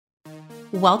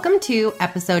Welcome to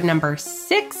episode number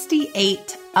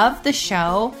 68 of the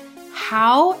show,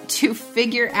 How to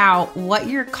Figure Out What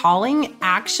Your Calling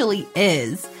Actually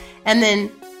Is, and then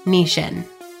nichin,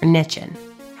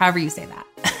 however you say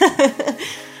that.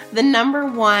 The number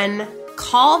one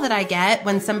call that I get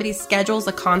when somebody schedules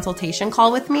a consultation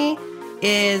call with me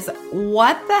is,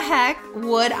 what the heck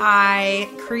would I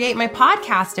create my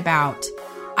podcast about?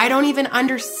 I don't even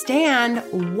understand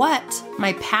what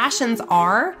my passions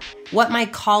are, what my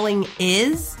calling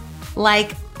is.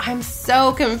 Like, I'm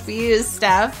so confused,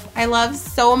 Steph. I love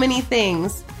so many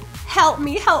things. Help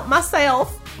me help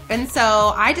myself. And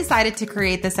so I decided to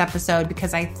create this episode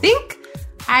because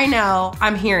I know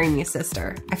I'm hearing you,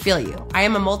 sister. I feel you. I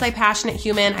am a multi-passionate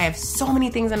human. I have so many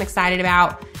things I'm excited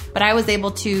about, but I was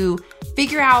able to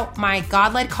figure out my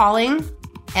God-led calling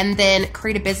and then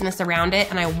create a business around it.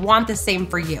 And I want the same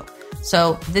for you.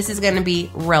 So this is going to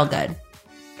be real good.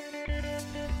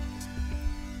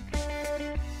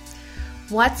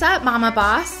 What's up, Mama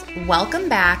Boss? Welcome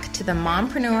back to the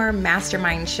Mompreneur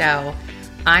Mastermind Show.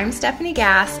 I'm Stephanie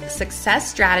Gass,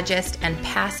 success strategist and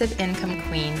passive income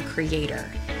queen creator.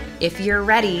 If you're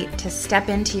ready to step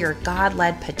into your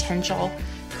God-led potential,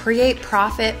 create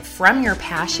profit from your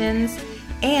passions,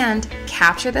 and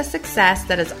capture the success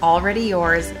that is already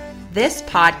yours, this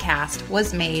podcast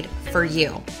was made for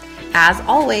you. As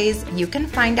always, you can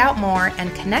find out more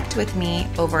and connect with me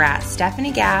over at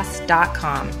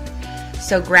stephaniegass.com.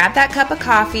 So grab that cup of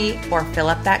coffee or fill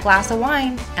up that glass of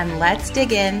wine and let's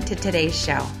dig into today's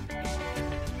show.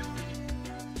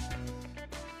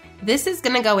 This is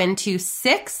going to go into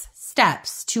 6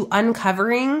 steps to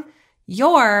uncovering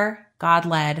your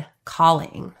God-led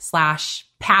calling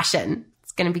 / passion.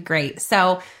 It's going to be great.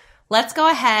 So let's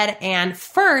go ahead. And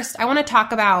first, I want to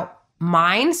talk about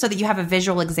mine so that you have a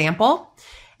visual example.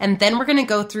 And then we're going to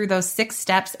go through those 6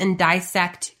 steps and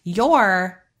dissect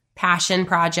your passion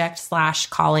project /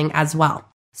 calling as well.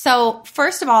 So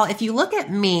first of all, if you look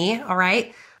at me, all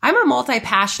right, I'm a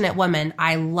multi-passionate woman.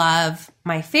 I love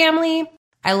my family.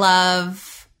 I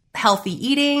love healthy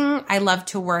eating. I love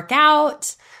to work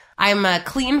out. I'm a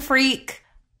clean freak.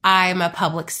 I'm a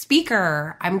public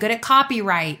speaker. I'm good at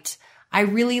copyright. I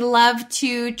really love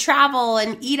to travel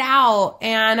and eat out.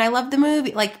 And I love the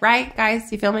movie. Like, right,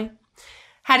 guys? You feel me?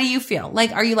 How do you feel?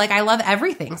 Like, are you like, I love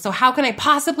everything. So how can I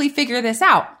possibly figure this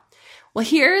out? Well,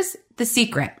 here's the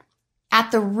secret.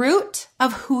 At the root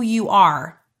of who you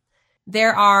are,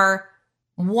 there are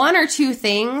 1 or 2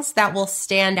 things that will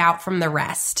stand out from the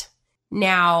rest.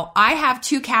 Now, I have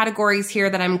 2 categories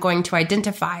here that I'm going to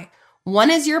identify.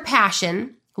 One is your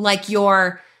passion, like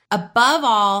your above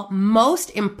all,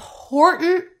 most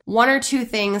important 1 or 2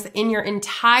 things in your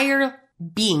entire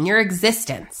being, your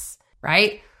existence,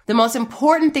 right? The most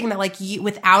important thing that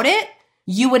without it,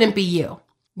 you wouldn't be you.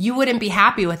 You wouldn't be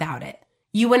happy without it.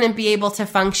 You wouldn't be able to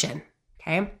function.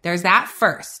 Okay. There's that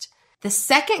first. The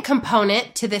second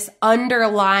component to this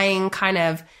underlying kind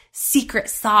of secret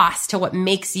sauce to what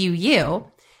makes you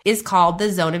you is called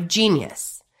the zone of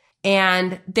genius.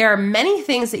 And there are many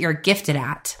things that you're gifted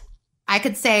at. I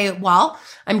could say, well,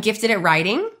 I'm gifted at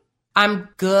writing. I'm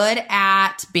good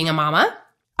at being a mama.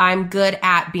 I'm good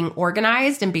at being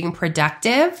organized and being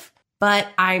productive, but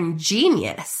I'm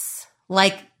genius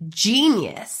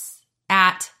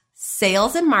at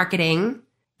sales and marketing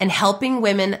and helping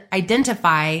women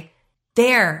identify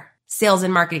their sales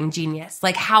and marketing genius,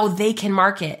 like how they can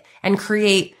market and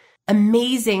create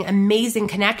amazing, amazing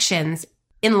connections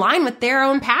in line with their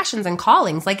own passions and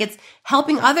callings. Like, it's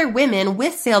helping other women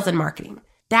with sales and marketing.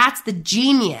 That's the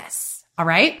genius. All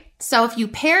right. So if you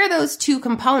pair those 2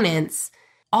 components,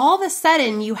 all of a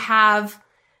sudden you have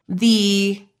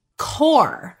the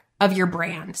core of your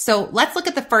brand. So let's look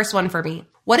at the first one for me.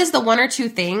 What is the 1 or 2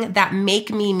 thing that make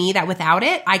me that without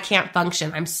it, I can't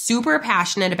function? I'm super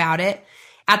passionate about it.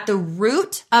 At the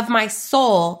root of my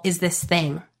soul is this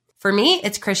thing. For me,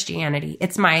 it's Christianity.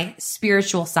 It's my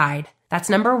spiritual side. That's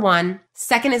number 1.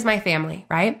 Second is my family,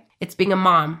 right? It's being a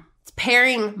mom. It's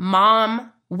pairing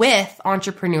mom with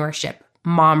entrepreneurship,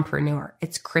 mompreneur.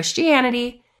 It's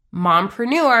Christianity,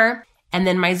 mompreneur, and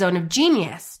then my zone of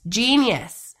genius.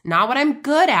 Genius, not what I'm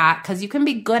good at, because you can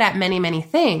be good at many, many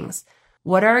things.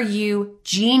 What are you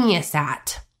genius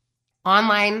at?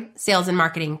 Online sales and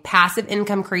marketing, passive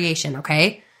income creation,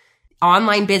 okay?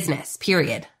 Online business,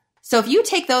 period. So if you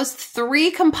take those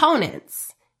 3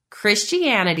 components,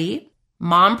 Christianity,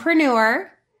 mompreneur,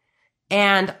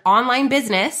 and online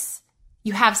business,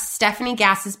 you have Stephanie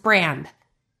Gass's brand.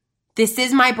 This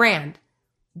is my brand.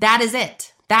 That is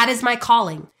it. That is my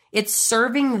calling. It's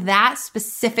serving that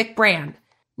specific brand.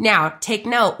 Now, take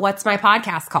note, what's my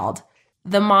podcast called?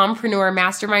 the Mompreneur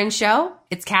Mastermind Show.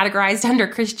 It's categorized under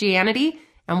Christianity.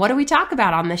 And what do we talk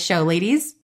about on this show,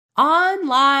 ladies?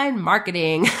 Online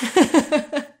marketing.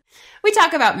 We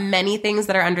talk about many things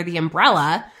that are under the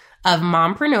umbrella of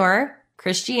mompreneur,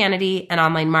 Christianity, and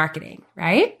online marketing,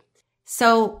 right?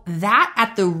 So that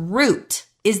at the root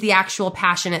is the actual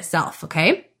passion itself,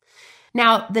 okay?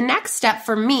 Now, the next step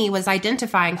for me was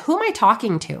identifying, who am I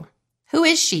talking to? Who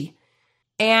is she?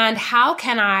 And how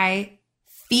can I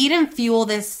feed and fuel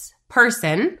this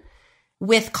person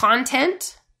with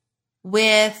content,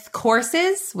 with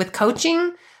courses, with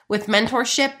coaching, with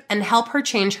mentorship, and help her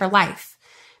change her life?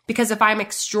 Because if I'm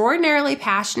extraordinarily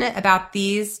passionate about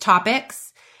these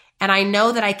topics and I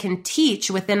know that I can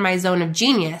teach within my zone of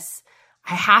genius,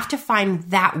 I have to find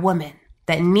that woman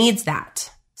that needs that.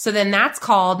 So then that's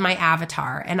called my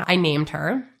avatar, and I named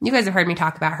her. You guys have heard me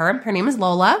talk about her. Her name is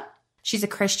Lola. She's a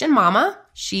Christian mama.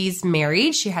 She's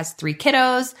married. She has 3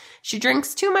 kiddos. She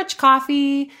drinks too much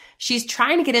coffee. She's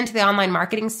trying to get into the online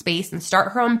marketing space and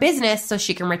start her own business so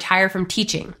she can retire from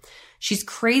teaching. She's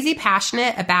crazy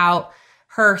passionate about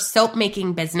her soap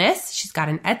making business. She's got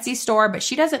an Etsy store, but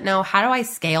she doesn't know, how do I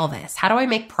scale this? How do I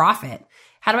make profit?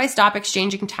 How do I stop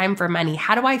exchanging time for money?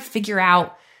 How do I figure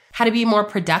out how to be more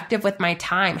productive with my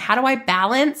time? How do I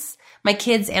balance my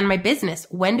kids and my business?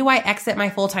 When do I exit my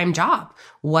full-time job?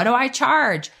 What do I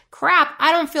charge? Crap,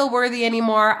 I don't feel worthy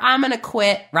anymore. I'm going to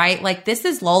quit, right? Like, this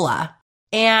is Lola,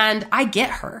 and I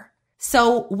get her.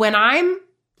 So when I'm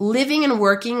living and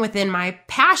working within my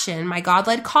passion, my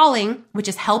God-led calling, which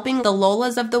is helping the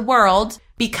Lolas of the world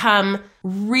become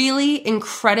really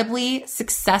incredibly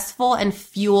successful and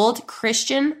fueled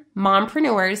Christian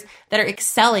mompreneurs that are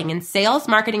excelling in sales,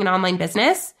 marketing, and online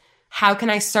business, how can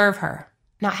I serve her?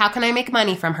 Not how can I make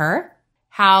money from her?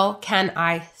 How can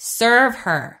I serve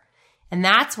her? And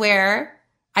that's where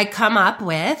I come up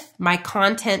with my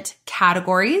content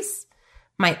categories,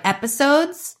 my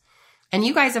episodes. And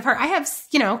you guys have heard, I have,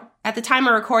 at the time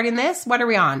of recording this, what are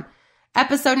we on?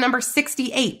 Episode number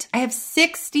 68. I have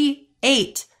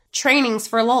 68 trainings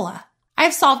for Lola. I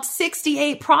have solved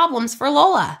 68 problems for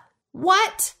Lola.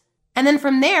 What? And then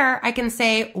from there, I can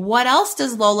say, what else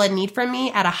does Lola need from me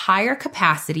at a higher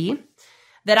capacity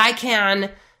that I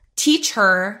can teach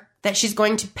her that she's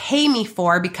going to pay me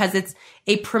for, because it's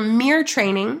a premier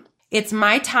training. It's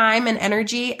my time and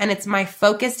energy, and it's my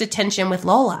focused attention with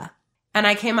Lola. And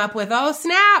I came up with, oh,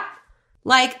 snap.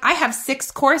 Like, I have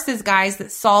 6 courses, guys,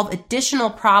 that solve additional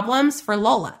problems for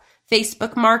Lola.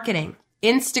 Facebook marketing,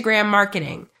 Instagram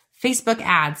marketing, Facebook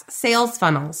ads, sales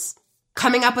funnels,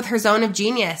 coming up with her zone of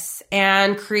genius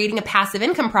and creating a passive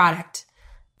income product,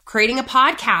 creating a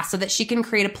podcast so that she can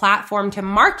create a platform to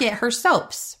market her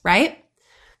soaps, right?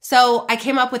 So I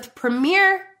came up with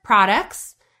premier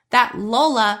products that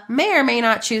Lola may or may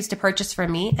not choose to purchase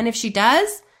from me. And if she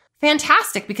does,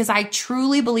 fantastic, because I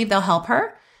truly believe they'll help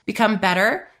her become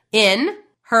better in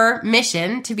her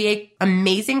mission to be an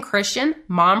amazing Christian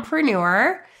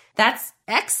mompreneur that's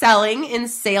excelling in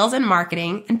sales and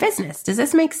marketing and business. Does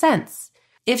this make sense?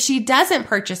 If she doesn't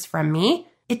purchase from me,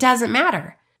 it doesn't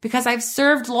matter, because I've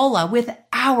served Lola with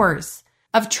hours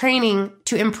of training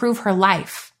to improve her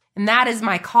life. And that is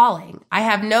my calling. I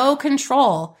have no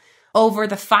control over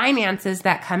the finances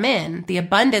that come in, the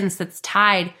abundance that's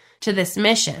tied to this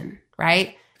mission,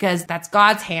 right? Because that's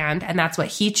God's hand, and that's what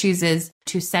He chooses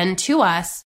to send to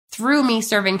us through me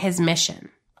serving His mission,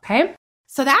 okay?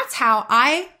 So that's how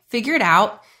I figured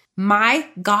out my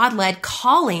God-led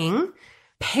calling,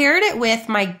 paired it with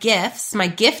my gifts, my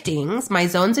giftings, my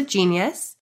zones of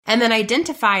genius, and then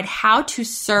identified how to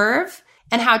serve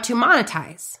and how to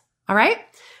monetize, all right?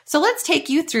 So let's take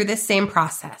you through this same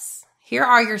process. Here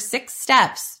are your 6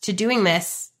 steps to doing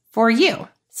this for you.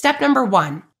 Step number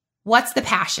 1, what's the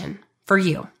passion for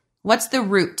you? What's the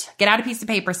root? Get out a piece of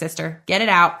paper, sister. Get it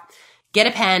out. Get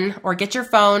a pen or get your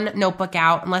phone notebook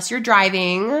out. Unless you're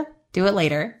driving, do it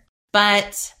later.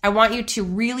 But I want you to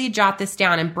really jot this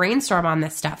down and brainstorm on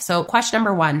this stuff. So question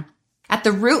number 1, at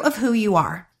the root of who you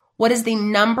are, what is the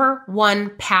number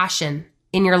 1 passion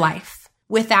in your life?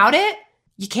 Without it,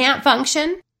 you can't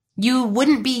function. You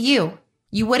wouldn't be you.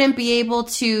 You wouldn't be able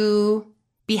to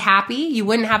be happy. You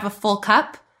wouldn't have a full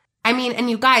cup. I mean, and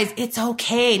you guys, it's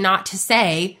okay not to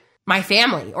say my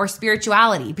family or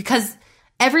spirituality, because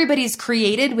everybody's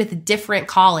created with different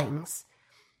callings.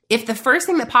 If the first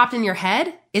thing that popped in your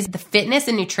head is the fitness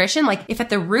and nutrition, like if at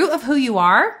the root of who you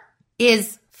are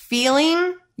is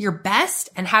feeling your best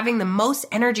and having the most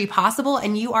energy possible,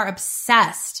 and you are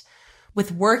obsessed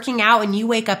with working out and you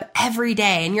wake up every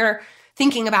day and you're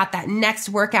thinking about that next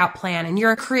workout plan and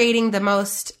you're creating the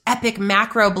most epic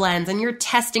macro blends and you're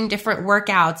testing different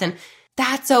workouts and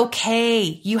That's okay.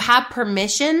 You have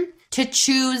permission to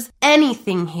choose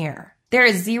anything here. There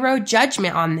is zero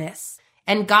judgment on this.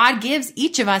 And God gives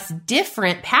each of us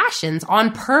different passions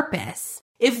on purpose.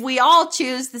 If we all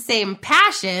choose the same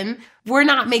passion, we're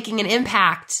not making an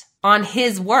impact on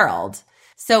His world.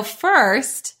 So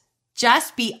first,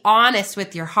 just be honest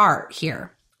with your heart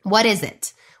here. What is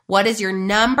it? What is your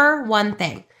number one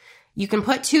thing? You can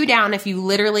put 2 down if you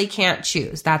literally can't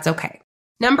choose. That's okay.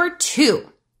 Number 2,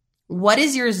 what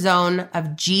is your zone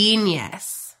of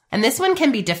genius? And this one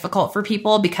can be difficult for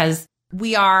people because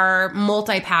we are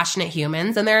multi-passionate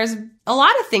humans and there's a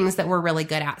lot of things that we're really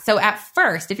good at. So at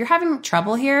first, if you're having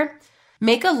trouble here,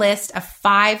 make a list of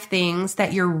 5 things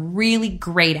that you're really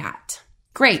great at.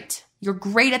 Great. You're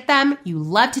great at them. You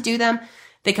love to do them.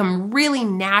 They come really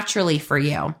naturally for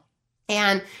you.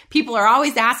 And people are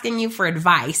always asking you for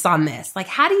advice on this. Like,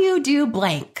 how do you do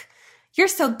blank? You're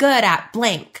so good at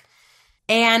blank.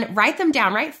 And write them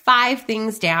down. Write 5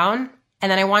 things down.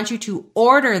 And then I want you to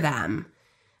order them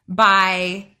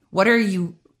by what are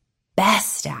you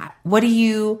best at? What do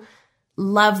you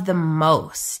love the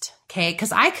most? Okay.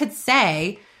 Because I could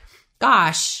say,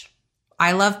 gosh,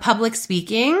 I love public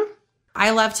speaking.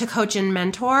 I love to coach and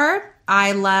mentor.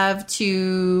 I love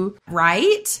to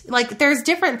write. Like there's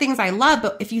different things I love,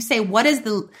 but if you say, what is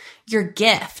your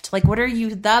gift? Like what are you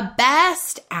the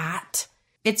best at?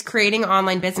 It's creating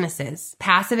online businesses,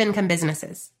 passive income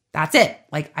businesses. That's it.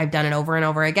 Like I've done it over and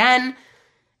over again.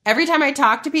 Every time I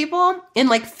talk to people in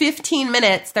like 15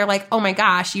 minutes, they're like, oh my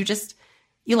gosh, you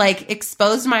like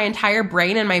exposed my entire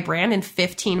brain and my brand in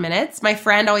 15 minutes. My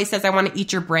friend always says, I want to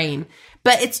eat your brain,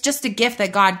 but it's just a gift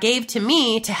that God gave to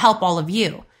me to help all of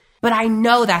you. But I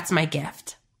know that's my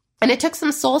gift. And it took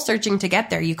some soul searching to get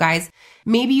there, you guys.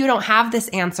 Maybe you don't have this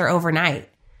answer overnight.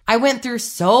 I went through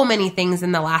so many things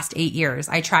in the last 8 years.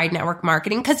 I tried network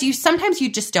marketing because sometimes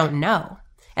you just don't know.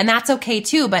 And that's okay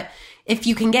too. But if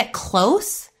you can get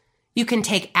close, you can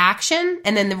take action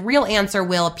and then the real answer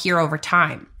will appear over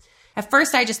time. At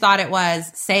first, I just thought it was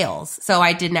sales. So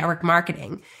I did network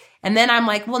marketing. And then I'm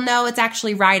like, well, no, it's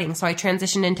actually writing. So I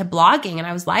transitioned into blogging and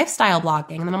I was lifestyle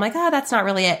blogging. And then I'm like, oh, that's not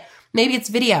really it. Maybe it's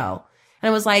video. And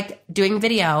I was like doing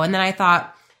video. And then I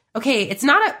thought, okay, it's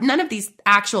not none of these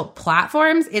actual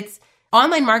platforms. It's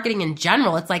online marketing in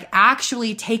general. It's like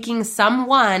actually taking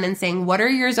someone and saying, what are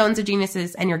your zones of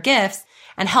geniuses and your gifts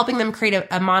and helping them create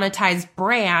a monetized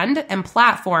brand and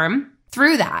platform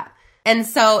through that. And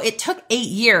so it took 8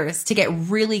 years to get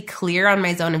really clear on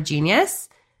my zone of genius,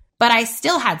 but I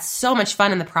still had so much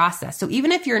fun in the process. So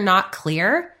even if you're not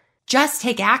clear, just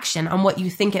take action on what you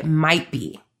think it might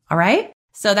be. All right.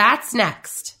 So that's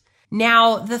next.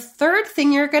 Now, the third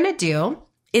thing you're going to do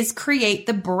is create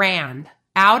the brand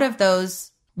out of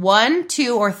those 1,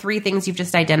 2, or 3 things you've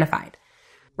just identified.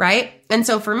 Right. And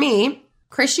so for me,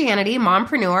 Christianity,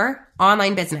 mompreneur,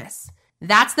 online business.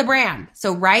 That's the brand.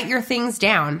 So write your things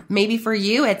down. Maybe for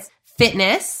you, it's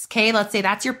fitness. Okay. Let's say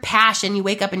that's your passion. You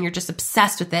wake up and you're just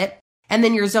obsessed with it. And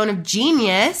then your zone of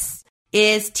genius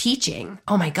is teaching.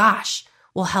 Oh my gosh.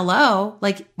 Well, hello.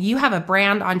 Like you have a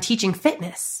brand on teaching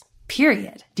fitness,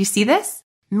 period. Do you see this?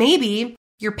 Maybe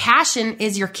your passion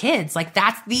is your kids. Like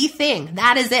that's the thing.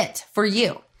 That is it for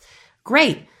you.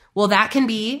 Great. Well, that can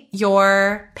be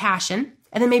your passion.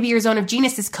 And then maybe your zone of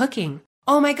genius is cooking.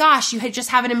 Oh my gosh, you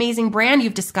just have an amazing brand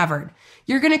you've discovered.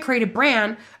 You're going to create a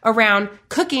brand around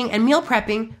cooking and meal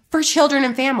prepping for children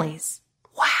and families.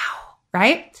 Wow,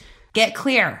 right? Get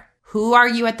clear. Who are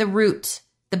you at the root?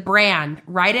 The brand.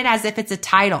 Write it as if it's a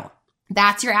title.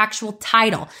 That's your actual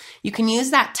title. You can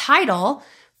use that title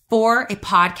for a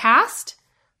podcast,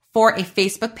 for a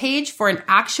Facebook page, for an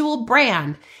actual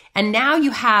brand. And now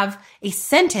you have a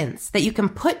sentence that you can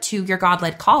put to your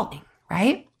God-led calling,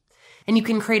 right? And you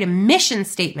can create a mission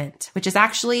statement, which is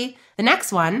actually the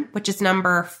next one, which is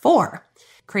number 4.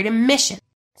 Create a mission.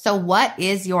 So what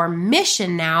is your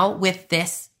mission now with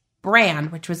this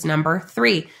brand, which was number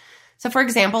 3? So for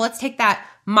example, let's take that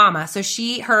mama. So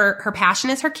her passion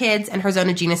is her kids and her zone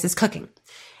of genius is cooking.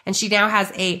 And she now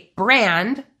has a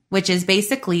brand, which is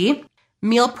basically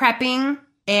meal prepping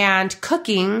and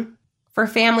cooking for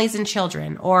families and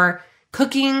children, or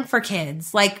cooking for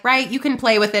kids. Like, right, you can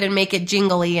play with it and make it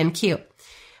jingly and cute.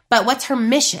 But what's her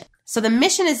mission? So the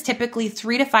mission is typically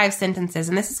 3 to 5 sentences.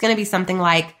 And this is going to be something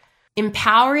like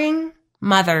empowering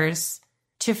mothers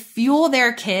to fuel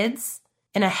their kids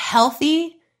in a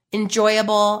healthy,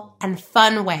 enjoyable, and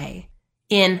fun way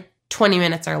in 20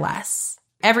 minutes or less.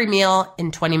 Every meal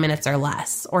in 20 minutes or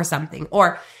less or something.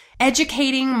 Or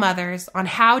educating mothers on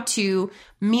how to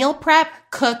meal prep,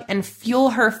 cook, and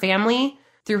fuel her family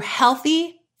through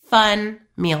healthy, fun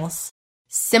meals.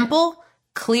 Simple,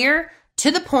 clear, To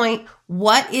the point,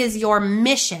 what is your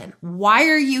mission? Why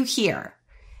are you here?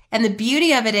 And the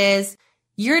beauty of it is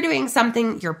you're doing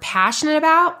something you're passionate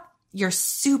about. You're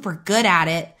super good at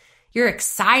it. You're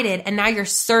excited. And now you're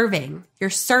serving.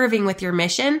 You're serving with your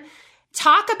mission.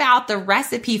 Talk about the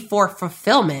recipe for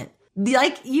fulfillment.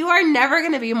 Like, you are never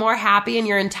going to be more happy in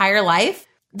your entire life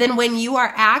than when you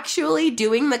are actually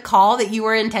doing the call that you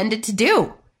were intended to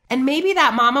do. And maybe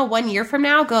that mama 1 year from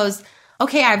now goes,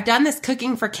 okay, I've done this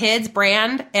cooking for kids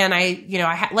brand. And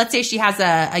let's say she has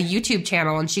a YouTube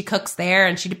channel and she cooks there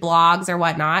and she blogs or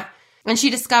whatnot. And she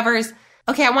discovers,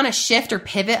 okay, I want to shift or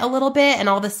pivot a little bit. And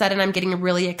all of a sudden I'm getting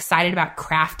really excited about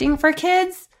crafting for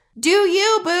kids. Do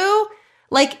you, boo?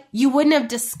 Like, you wouldn't have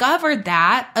discovered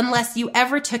that unless you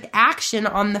ever took action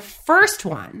on the first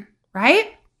one,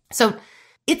 right? So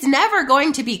it's never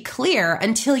going to be clear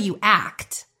until you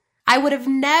act. I would have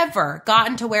never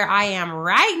gotten to where I am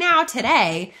right now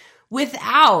today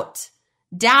without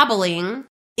dabbling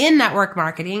in network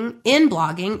marketing, in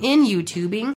blogging, in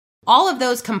YouTubing. All of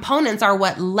those components are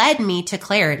what led me to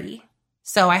clarity.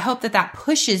 So I hope that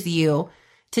pushes you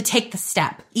to take the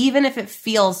step, even if it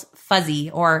feels fuzzy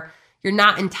or you're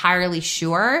not entirely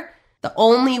sure. The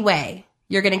only way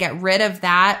you're going to get rid of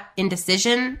that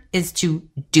indecision is to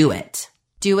do it.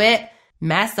 Do it,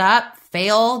 mess up,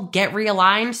 fail, get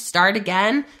realigned, start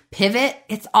again, pivot.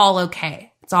 It's all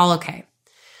okay. It's all okay.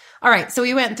 All right. So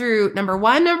we went through number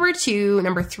 1, number 2,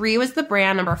 number 3 was the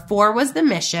brand. Number 4 was the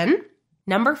mission.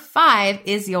 Number 5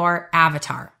 is your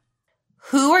avatar.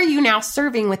 Who are you now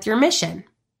serving with your mission?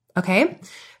 Okay.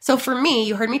 So for me,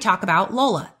 you heard me talk about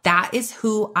Lola. That is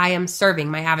who I am serving,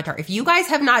 my avatar. If you guys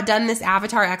have not done this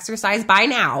avatar exercise by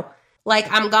now, like,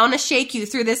 I'm going to shake you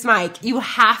through this mic. You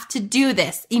have to do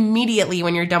this immediately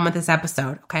when you're done with this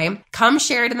episode, okay? Come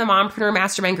share it in the Mompreneur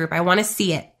Mastermind group. I want to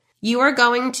see it. You are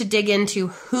going to dig into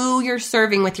who you're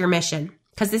serving with your mission,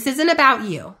 because this isn't about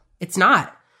you. It's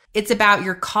not. It's about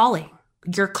your calling.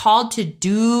 You're called to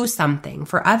do something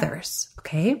for others,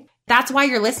 okay? That's why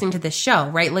you're listening to this show,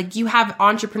 right? Like, you have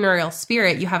entrepreneurial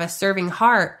spirit, you have a serving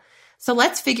heart. So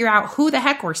let's figure out who the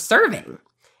heck we're serving.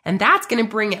 And that's going to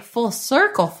bring it full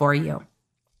circle for you.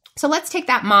 So let's take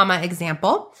that mama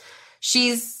example.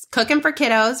 She's cooking for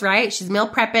kiddos, right? She's meal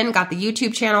prepping, got the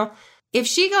YouTube channel. If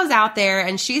she goes out there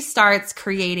and she starts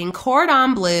creating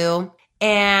cordon bleu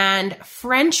and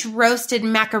French roasted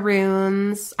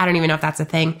macaroons, I don't even know if that's a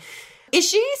thing. Is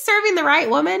she serving the right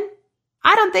woman?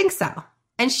 I don't think so.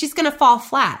 And she's going to fall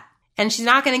flat. And she's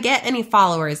not going to get any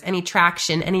followers, any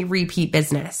traction, any repeat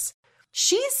business.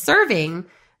 She's serving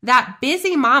that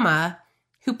busy mama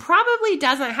who probably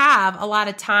doesn't have a lot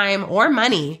of time or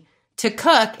money to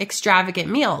cook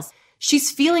extravagant meals. She's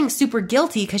feeling super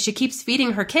guilty because she keeps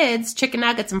feeding her kids chicken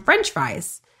nuggets and French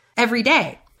fries every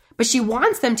day. But she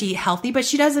wants them to eat healthy, but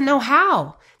she doesn't know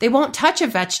how. They won't touch a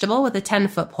vegetable with a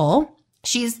 10-foot pole.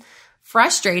 She's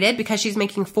frustrated because she's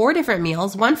making 4 different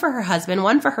meals, one for her husband,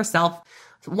 one for herself,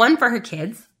 one for her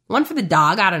kids, one for the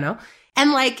dog, I don't know.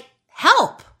 And like,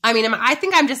 help. I mean, I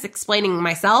think I'm just explaining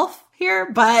myself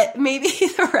here, but maybe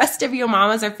the rest of you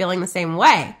mamas are feeling the same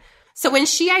way. So when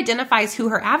she identifies who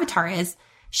her avatar is,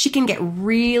 she can get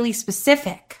really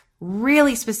specific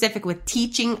with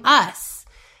teaching us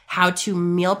how to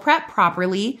meal prep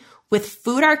properly with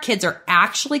food our kids are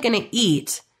actually going to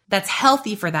eat that's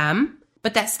healthy for them,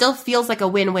 but that still feels like a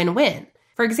win-win-win.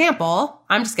 For example,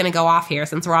 I'm just going to go off here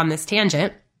since we're on this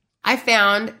tangent. I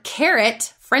found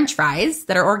carrot French fries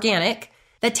that are organic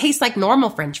that taste like normal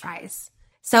French fries.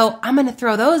 So I'm going to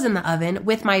throw those in the oven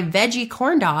with my veggie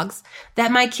corn dogs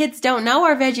that my kids don't know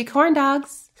are veggie corn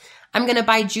dogs. I'm going to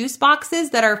buy juice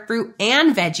boxes that are fruit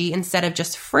and veggie instead of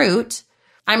just fruit.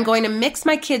 I'm going to mix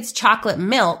my kids' chocolate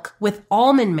milk with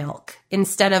almond milk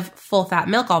instead of full fat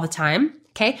milk all the time.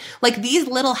 Okay. Like, these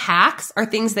little hacks are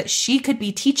things that she could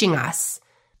be teaching us.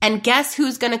 And guess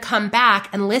who's going to come back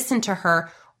and listen to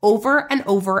her over and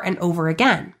over and over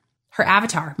again? Her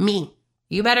avatar, me.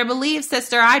 You better believe,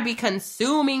 sister, I'd be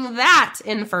consuming that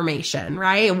information,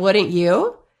 right? Wouldn't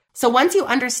you? So once you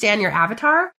understand your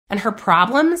avatar and her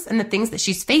problems and the things that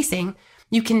she's facing,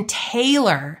 you can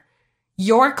tailor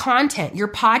your content, your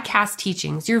podcast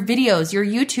teachings, your videos, your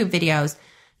YouTube videos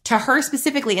to her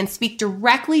specifically and speak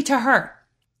directly to her.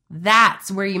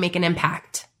 That's where you make an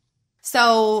impact.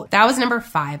 So that was number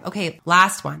 5. Okay,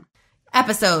 last one.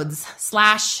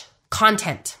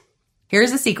 Episodes/content.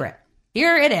 Here's the secret.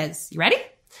 Here it is. You ready?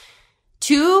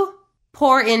 To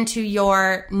pour into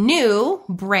your new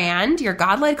brand, your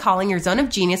God-led calling, your zone of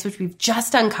genius, which we've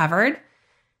just uncovered.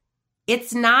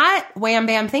 It's not wham,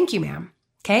 bam, thank you, ma'am.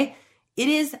 Okay? It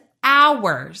is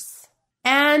hours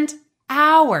and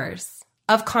hours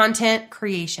of content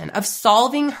creation, of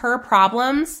solving her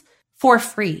problems for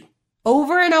free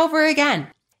over and over again.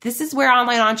 This is where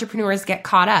online entrepreneurs get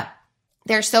caught up.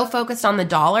 They're so focused on the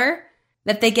dollar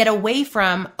that they get away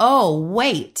from, oh,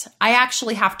 wait, I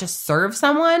actually have to serve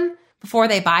someone before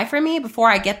they buy from me, before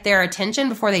I get their attention,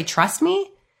 before they trust me.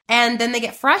 And then they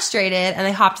get frustrated and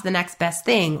they hop to the next best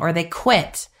thing, or they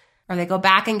quit, or they go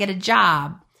back and get a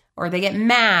job, or they get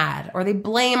mad, or they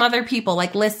blame other people.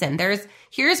 Like, listen,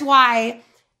 here's why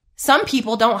some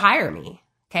people don't hire me,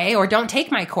 okay, or don't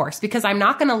take my course, because I'm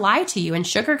not going to lie to you and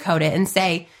sugarcoat it and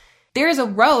say, there's a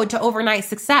road to overnight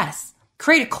success.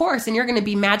 Create a course and you're going to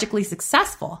be magically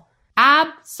successful.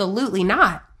 Absolutely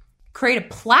not. Create a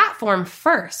platform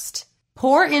first.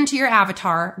 Pour into your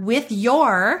avatar with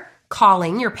your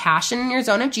calling, your passion, and your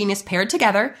zone of genius paired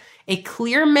together, a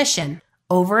clear mission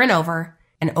over and over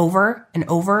and over and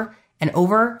over and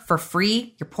over for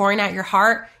free. You're pouring out your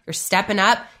heart. You're stepping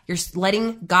up. You're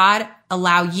letting God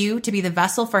allow you to be the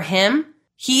vessel for him.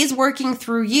 He's working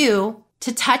through you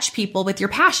to touch people with your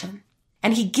passion.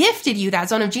 And he gifted you that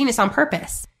zone of genius on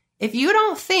purpose. If you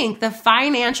don't think the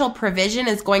financial provision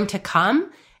is going to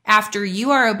come after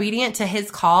you are obedient to his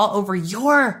call over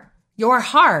your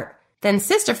heart, then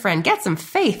sister friend, get some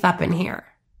faith up in here.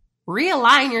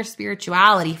 Realign your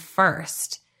spirituality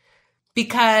first,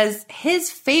 because his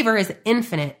favor is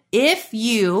infinite if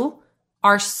you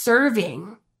are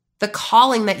serving the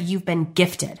calling that you've been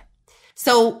gifted.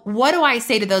 So what do I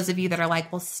say to those of you that are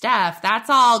like, well, Steph, that's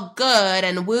all good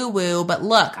and woo-woo, but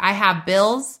look, I have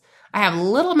bills, I have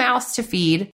little mouths to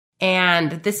feed,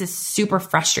 and this is super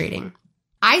frustrating.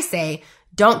 I say,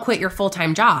 don't quit your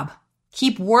full-time job.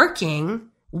 Keep working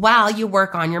while you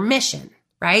work on your mission,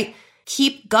 right?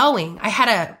 Keep going. I had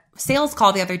a sales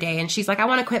call the other day and she's like, I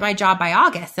want to quit my job by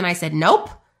August. And I said, nope,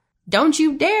 don't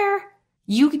you dare.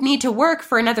 You need to work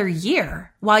for another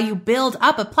year while you build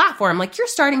up a platform. Like, you're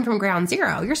starting from ground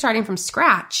zero. You're starting from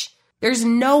scratch. There's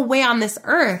no way on this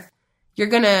earth you're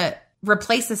going to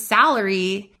replace a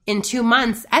salary in 2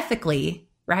 months ethically,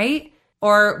 right?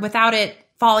 Or without it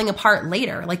falling apart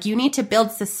later. Like, you need to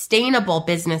build sustainable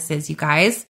businesses, you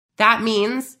guys. That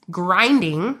means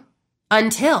grinding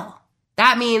until.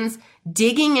 That means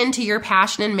digging into your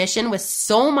passion and mission with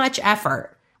so much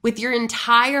effort, with your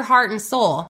entire heart and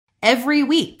soul, every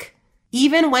week,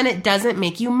 even when it doesn't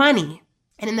make you money.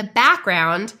 And in the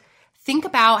background, think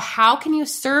about how can you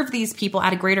serve these people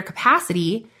at a greater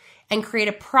capacity and create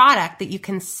a product that you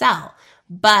can sell,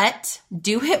 but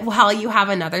do it while you have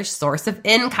another source of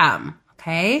income,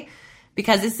 okay?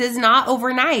 Because this is not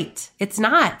overnight. It's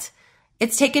not.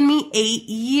 It's taken me 8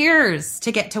 years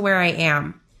to get to where I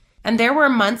am. And there were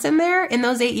months in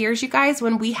those 8 years, you guys,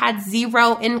 when we had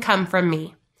zero income from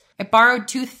me. I borrowed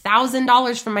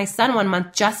 $2,000 from my son one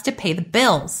month just to pay the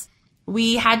bills.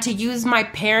 We had to use my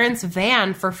parents'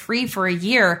 van for free for a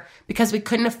year because we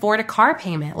couldn't afford a car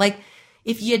payment. Like,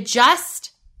 if you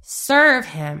just serve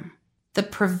him, the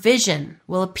provision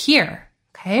will appear,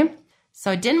 okay?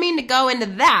 So I didn't mean to go into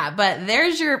that, but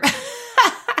there's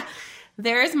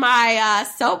there's my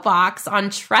soapbox on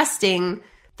trusting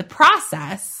the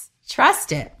process.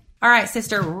 Trust it. All right,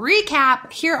 sister,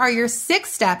 recap. Here are your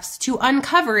 6 steps to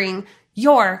uncovering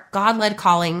your God-led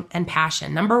calling and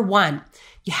passion. Number 1,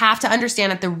 you have to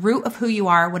understand at the root of who you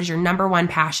are, what is your number 1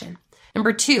 passion.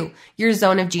 Number 2, your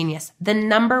zone of genius, the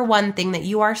number 1 thing that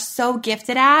you are so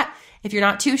gifted at. If you're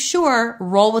not too sure,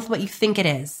 roll with what you think it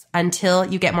is until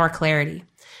you get more clarity.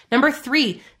 Number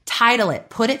 3, title it,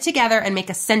 put it together and make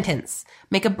a sentence,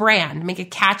 make a brand, make a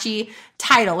catchy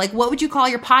title. Like, what would you call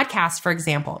your podcast, for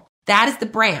example? That is the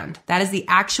brand. That is the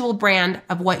actual brand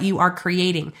of what you are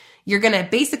creating. You're going to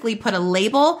basically put a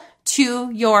label to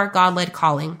your God-led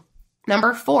calling.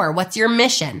 Number 4, what's your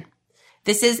mission?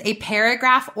 This is a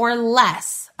paragraph or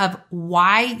less of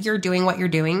why you're doing what you're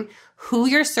doing, who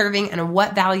you're serving, and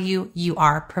what value you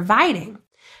are providing.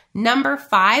 Number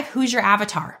 5, who's your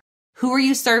avatar? Who are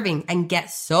you serving? And get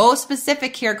so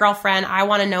specific here, girlfriend. I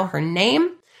want to know her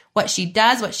name, what she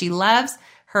does, what she loves,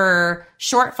 her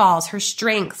shortfalls, her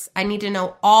strengths. I need to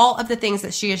know all of the things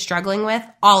that she is struggling with,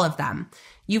 all of them.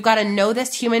 You've got to know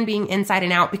this human being inside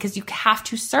and out because you have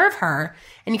to serve her.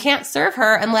 And you can't serve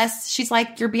her unless she's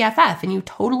like your BFF and you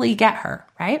totally get her,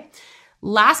 right?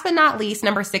 Last but not least,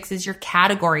 number 6 is your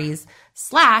categories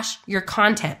 / your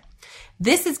content.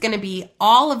 This is going to be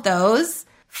all of those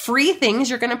free things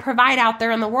you're going to provide out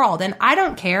there in the world. And I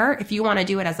don't care if you want to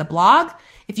do it as a blog,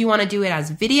 if you want to do it as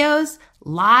videos,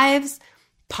 lives,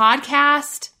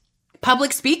 podcast,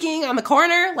 public speaking on the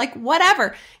corner, like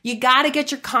whatever. You got to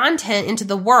get your content into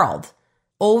the world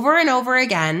over and over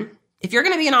again. If you're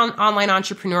going to be an online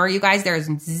entrepreneur, you guys, there's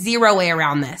zero way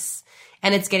around this.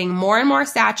 and it's getting more and more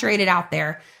saturated out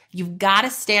there. You've got to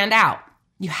stand out.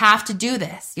 You have to do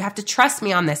this. You have to trust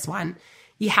me on this one.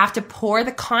 You have to pour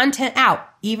the content out,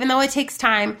 even though it takes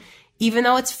time, even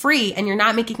though it's free and you're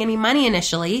not making any money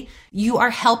initially. You are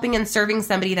helping and serving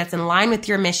somebody that's in line with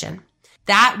your mission.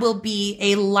 That will be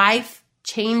a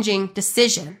life-changing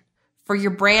decision for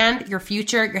your brand, your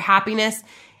future, your happiness,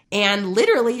 and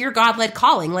literally your God-led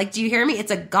calling. Like, do you hear me?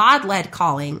 It's a God-led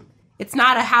calling. It's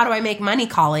not a how do I make money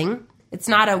calling. It's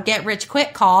not a get rich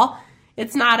quick call.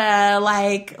 It's not a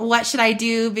like, what should I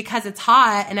do because it's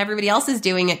hot and everybody else is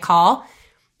doing it call.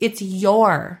 It's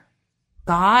your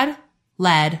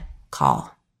God-led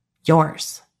call.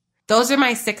 Yours. Those are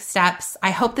my 6 steps.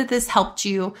 I hope that this helped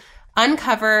you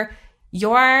uncover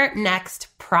your next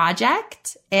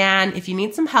project. And if you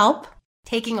need some help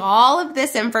taking all of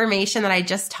this information that I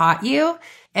just taught you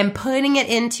and putting it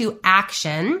into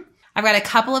action, I've got a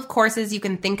couple of courses you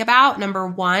can think about. Number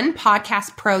 1,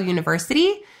 Podcast Pro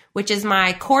University, which is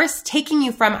my course taking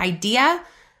you from idea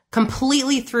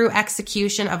completely through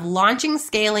execution of launching,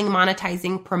 scaling,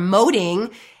 monetizing, promoting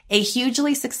a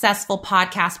hugely successful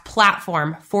podcast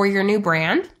platform for your new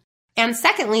brand. And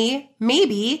secondly,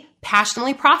 maybe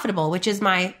Passionately Profitable, which is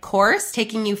my course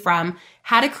taking you from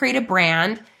how to create a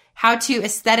brand, how to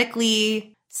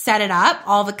aesthetically set it up,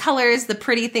 all the colors, the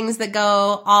pretty things that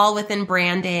go all within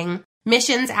branding,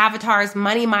 missions, avatars,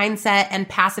 money mindset, and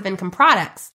passive income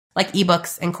products like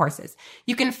ebooks and courses.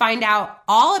 You can find out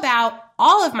all about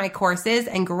all of my courses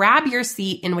and grab your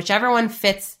seat in whichever one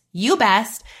fits you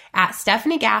best at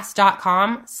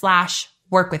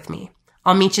stefaniegass.com/workwithme.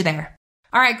 I'll meet you there.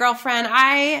 All right, girlfriend,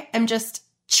 I am just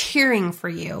cheering for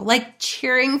you at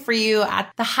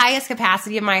the highest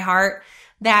capacity of my heart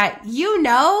that you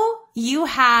know you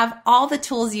have all the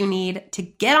tools you need to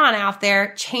get on out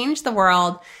there, change the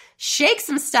world, shake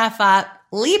some stuff up,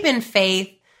 leap in faith,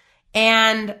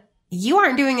 and you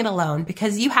aren't doing it alone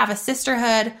because you have a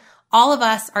sisterhood. All of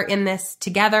us are in this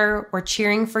together. We're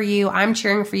cheering for you. I'm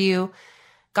cheering for you.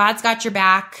 God's got your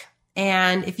back.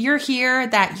 And if you're here,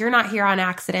 that you're not here on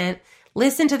accident,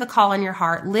 listen to the call in your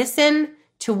heart. Listen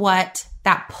to what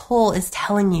that pull is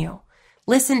telling you.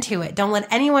 Listen to it. Don't let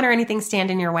anyone or anything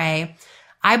stand in your way.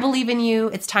 I believe in you.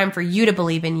 It's time for you to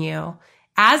believe in you.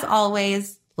 As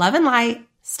always, love and light,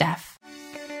 Steph.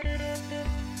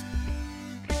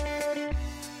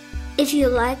 If you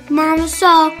like Mama's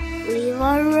Soul, leave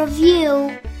a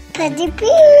review. Pretty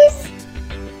please.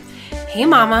 Hey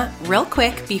Mama, real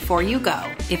quick before you go,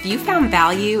 if you found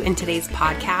value in today's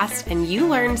podcast and you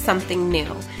learned something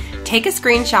new, take a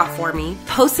screenshot for me,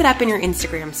 post it up in your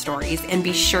Instagram stories, and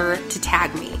be sure to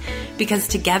tag me because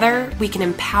together we can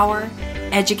empower,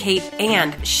 educate,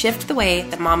 and shift the way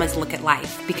that mamas look at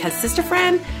life because, sister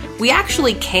friend, we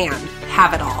actually can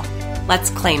have it all. Let's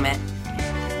claim it.